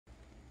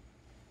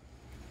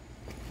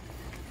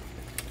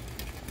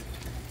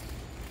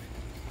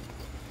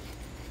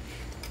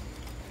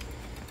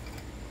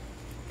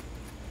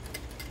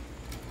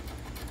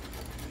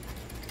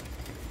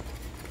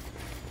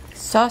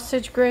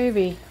Sausage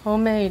gravy,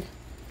 homemade.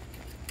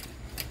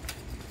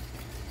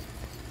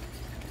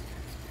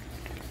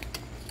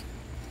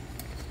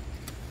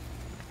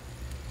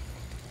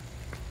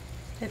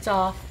 It's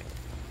off.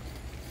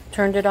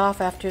 Turned it off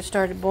after it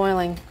started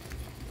boiling.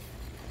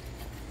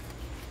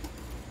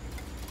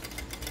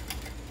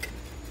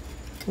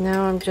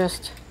 Now I'm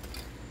just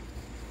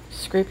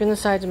scraping the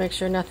sides to make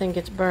sure nothing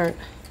gets burnt.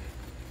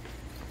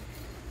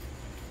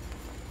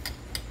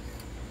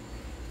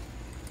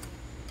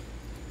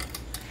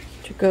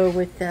 To go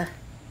with the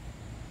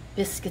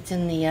biscuits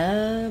in the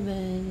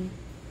oven.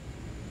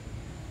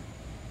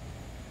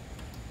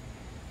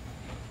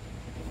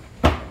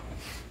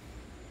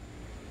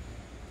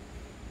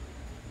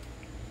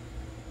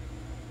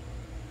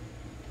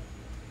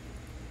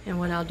 And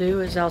what I'll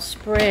do is I'll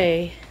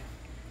spray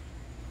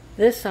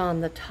this on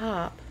the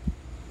top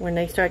when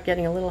they start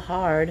getting a little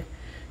hard,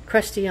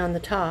 crusty on the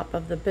top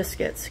of the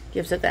biscuits.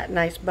 Gives it that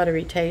nice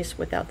buttery taste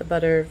without the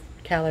butter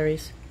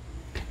calories.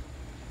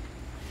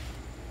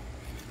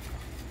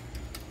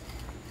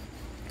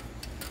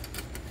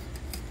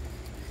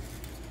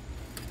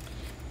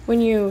 When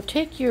you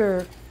take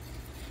your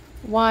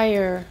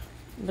wire,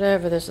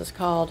 whatever this is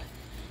called,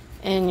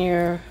 and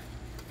you're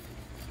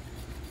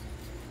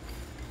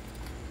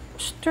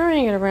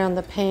stirring it around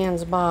the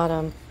pan's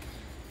bottom,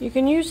 you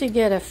can usually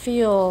get a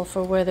feel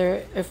for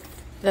whether if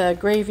the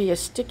gravy is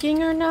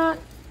sticking or not.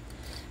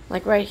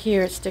 Like right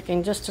here it's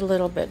sticking just a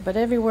little bit, but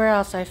everywhere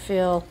else I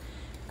feel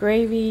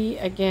gravy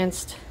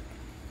against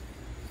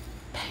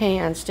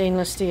pan,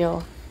 stainless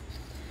steel.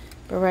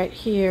 But right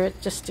here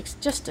it just sticks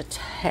just a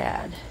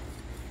tad.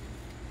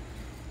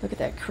 Look at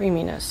that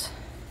creaminess.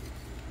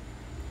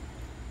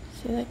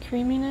 See that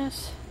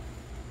creaminess?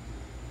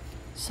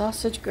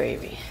 Sausage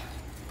gravy.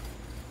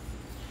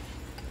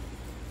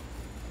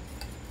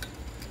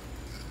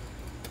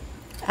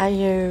 I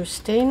use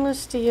stainless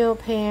steel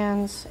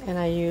pans and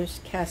I use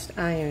cast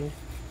iron.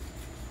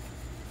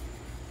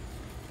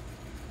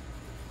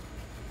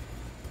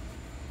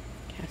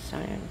 Cast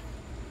iron.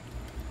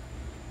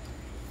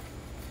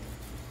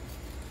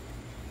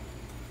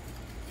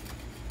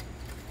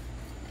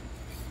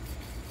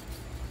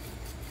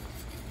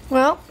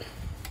 Well,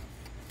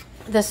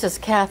 this is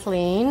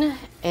Kathleen,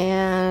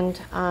 and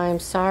I'm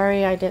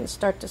sorry I didn't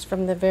start this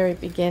from the very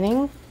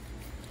beginning.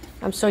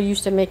 I'm so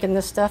used to making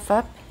this stuff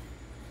up.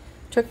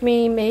 Took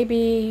me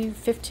maybe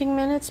 15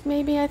 minutes,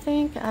 maybe, I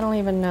think. I don't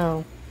even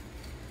know.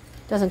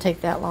 Doesn't take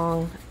that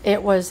long.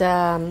 It was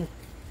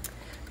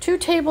 2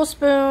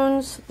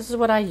 tablespoons, this is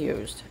what I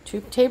used.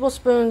 2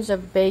 tablespoons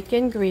of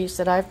bacon grease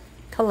that I've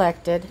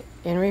collected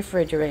and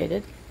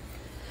refrigerated.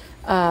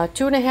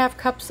 2.5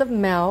 cups of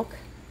milk.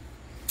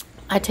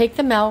 I take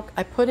the milk,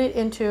 I put it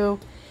into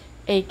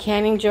a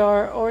canning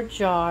jar or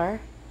jar.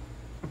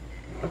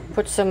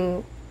 Put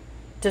some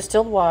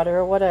distilled water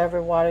or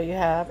whatever water you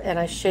have, and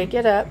I shake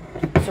it up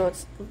so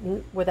it's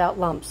without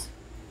lumps.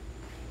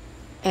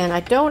 And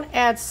I don't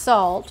add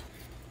salt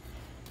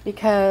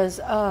because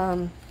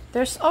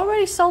there's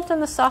already salt in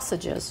the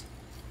sausages.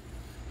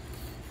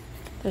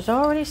 There's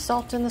already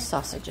salt in the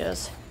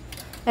sausages.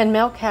 And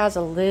milk has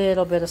a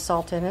little bit of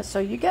salt in it, so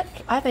you get,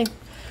 I think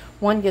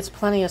one gets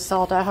plenty of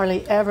salt. I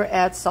hardly ever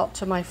add salt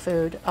to my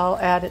food. I'll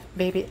add it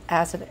maybe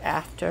as it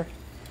after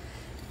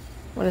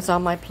when it's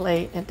on my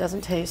plate. It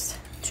doesn't taste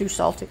too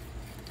salty.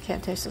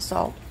 Can't taste the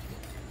salt.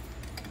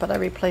 But I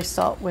replace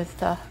salt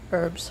with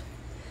herbs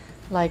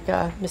like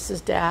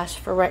Mrs. Dash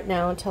for right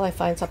now until I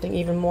find something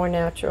even more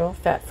natural,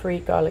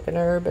 fat-free, garlic and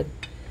herb. And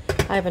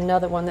I have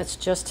another one that's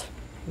just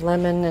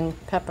lemon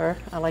and pepper.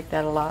 I like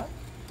that a lot.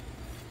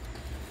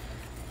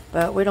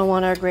 But we don't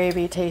want our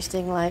gravy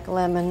tasting like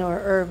lemon or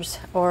herbs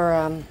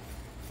or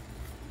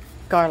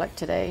garlic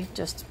today.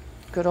 Just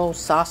good old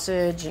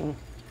sausage. And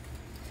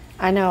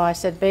I know I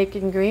said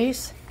bacon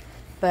grease,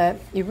 but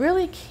you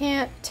really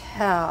can't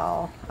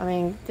tell. I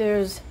mean,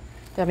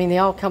 they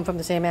all come from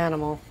the same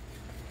animal,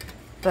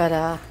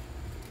 but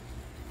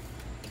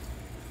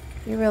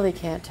you really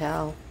can't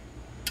tell.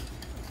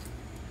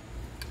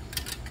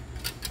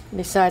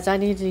 Besides, I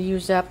need to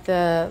use up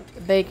the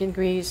bacon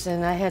grease,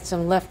 and I had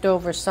some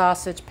leftover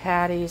sausage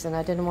patties, and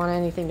I didn't want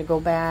anything to go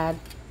bad.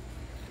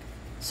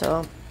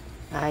 So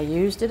I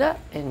used it up,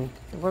 and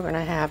we're going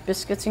to have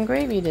biscuits and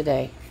gravy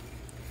today.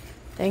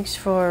 Thanks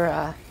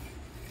for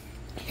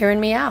hearing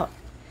me out.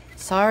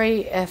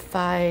 Sorry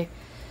that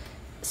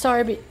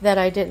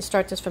I didn't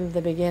start this from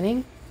the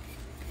beginning.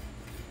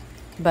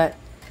 But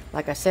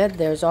like I said,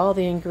 there's all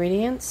the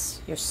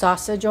ingredients. Your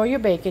sausage or your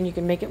bacon, you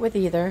can make it with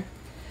either.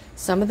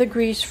 Some of the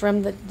grease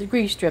from the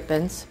grease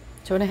drippings,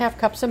 2.5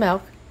 cups of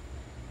milk.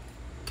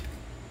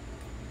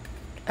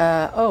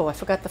 Oh, I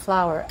forgot the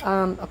flour. A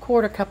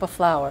 1/4 cup of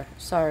flour.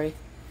 Sorry,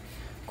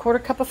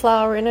 1/4 cup of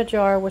flour in a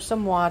jar with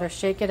some water.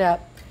 Shake it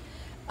up.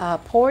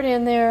 Pour it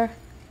in there.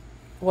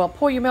 Well,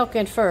 pour your milk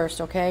in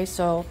first, okay?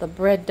 So the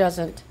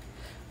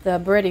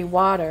bready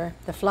water,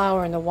 the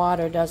flour and the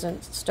water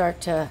doesn't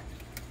start to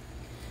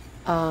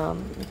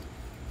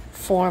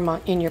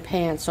form in your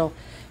pan. So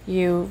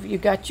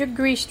you've got your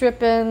grease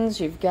drippings,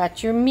 you've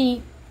got your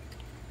meat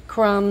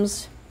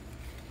crumbs,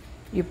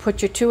 You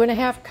put your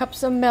 2.5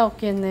 cups of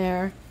milk in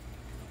there.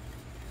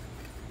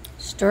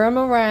 Stir them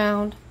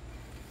around.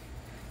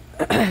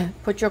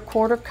 Put your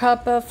 1/4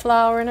 cup of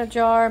flour in a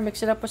jar.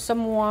 Mix it up with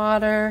some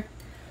water.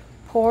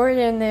 Pour it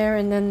in there,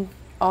 and then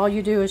all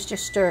you do is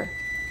just stir.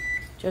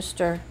 Just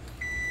stir.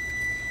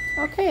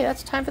 Okay,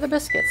 that's time for the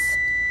biscuits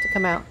to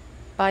come out.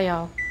 Bye,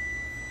 y'all.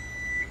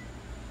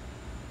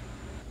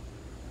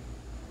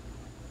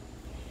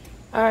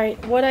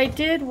 Alright, what I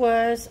did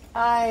was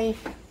I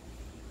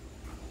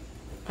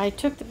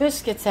took the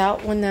biscuits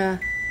out when the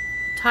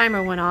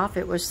timer went off.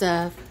 It was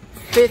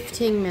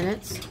 15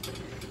 minutes.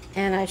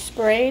 And I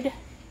sprayed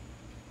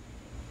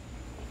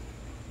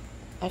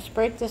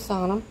this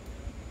on them.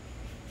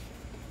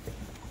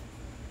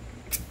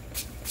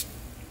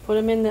 Put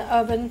them in the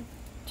oven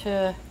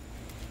to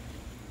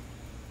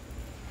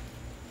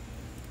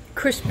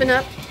crispen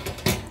up.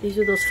 These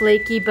are those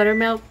flaky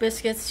buttermilk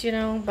biscuits, you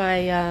know,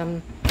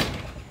 by,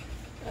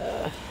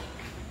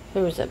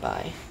 who is it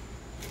by?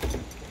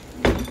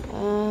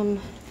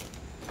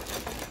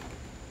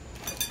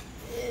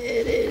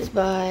 It is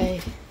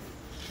by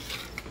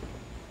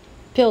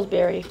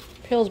Pillsbury.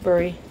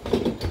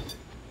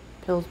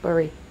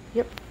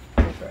 Yep,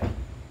 Pillsbury.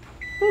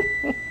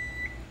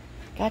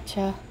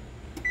 Gotcha.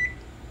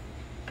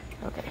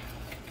 Okay.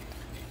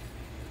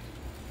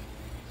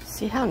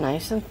 See how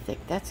nice and thick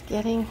that's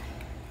getting?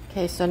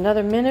 Okay, so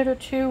another minute or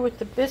two with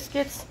the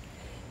biscuits.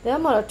 Then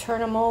I'm going to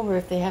turn them over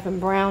if they haven't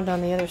browned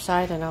on the other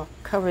side, and I'll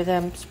cover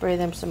them, spray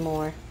them some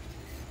more.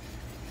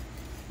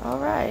 All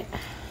right.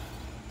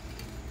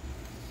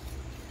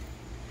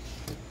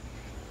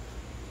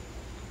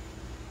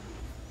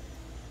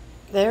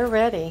 They're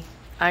ready.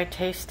 I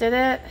tasted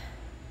it.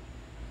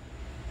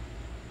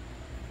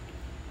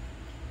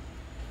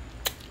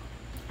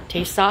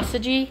 Taste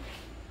sausagey.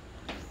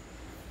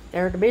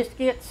 There are the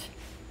biscuits.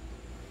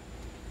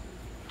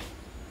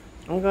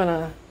 I'm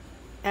gonna,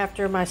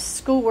 after my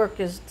school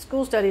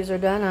studies are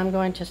done, I'm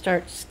going to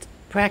start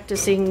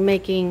practicing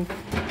making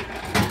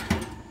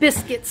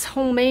biscuits,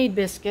 homemade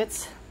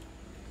biscuits,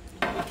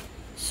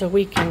 so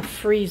we can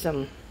freeze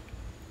them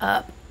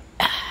up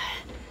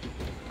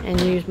and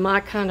use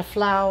my kind of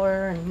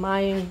flour and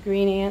my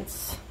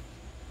ingredients.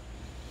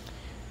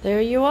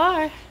 There you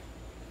are.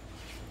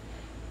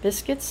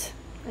 Biscuits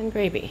and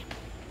gravy.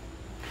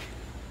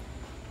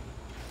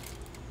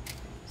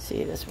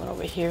 See, this one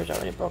over here is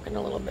already broken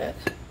a little bit.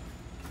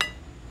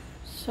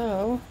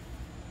 So,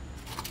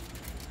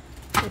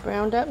 they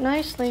browned up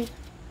nicely.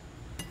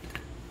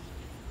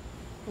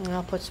 And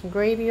I'll put some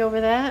gravy over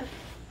that.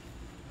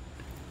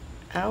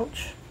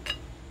 Ouch.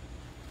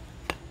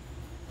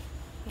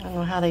 I don't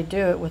know how they do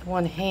it with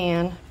one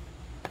hand.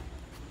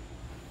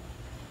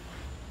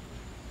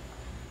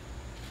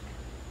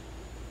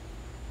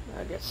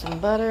 I'll get some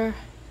butter.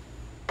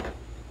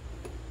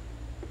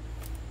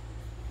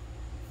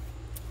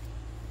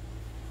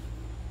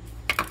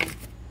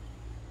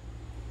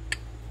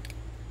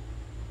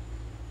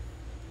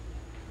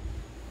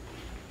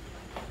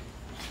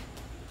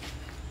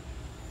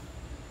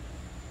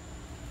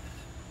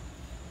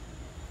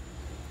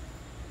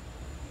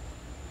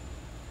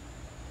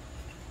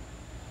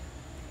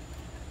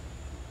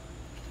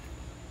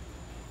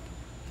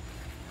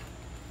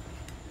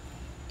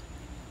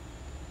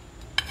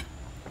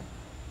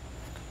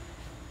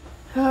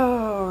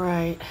 All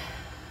right,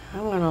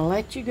 I'm gonna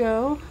let you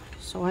go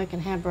so I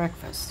can have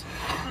breakfast.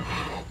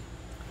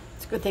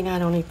 It's a good thing I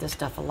don't eat this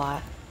stuff a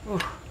lot. Ooh.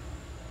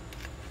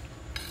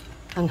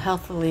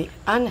 Unhealthily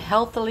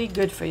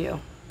good for you.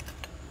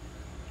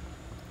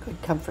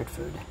 Good comfort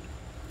food.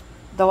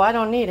 Though I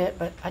don't need it,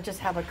 but I just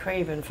have a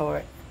craving for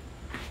it.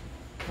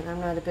 And I'm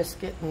not a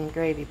biscuit and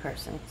gravy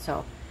person,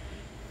 so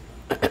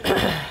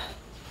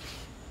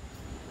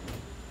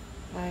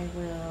I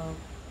will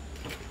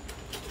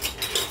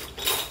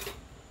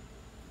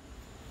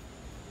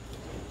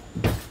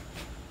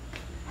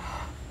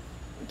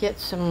get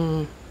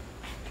some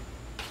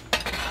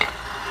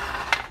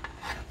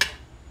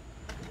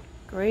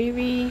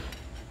gravy.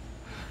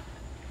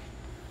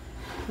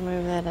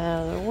 Move that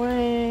out of the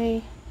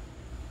way.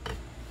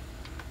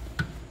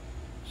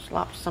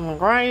 Slop some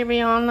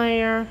gravy on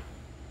there.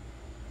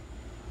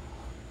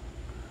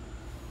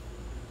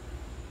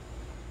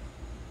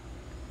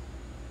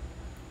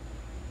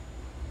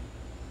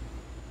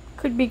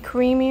 Could be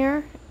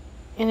creamier,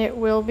 and it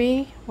will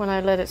be when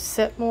I let it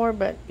sit more,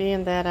 but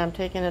being that I'm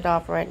taking it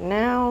off right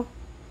now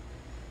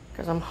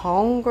because I'm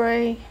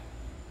hungry.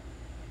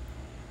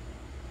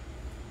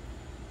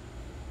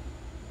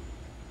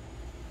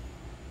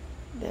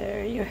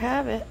 There you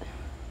have it.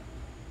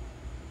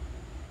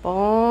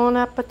 Bon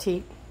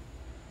appetit.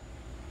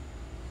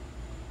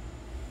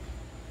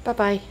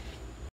 Bye-bye.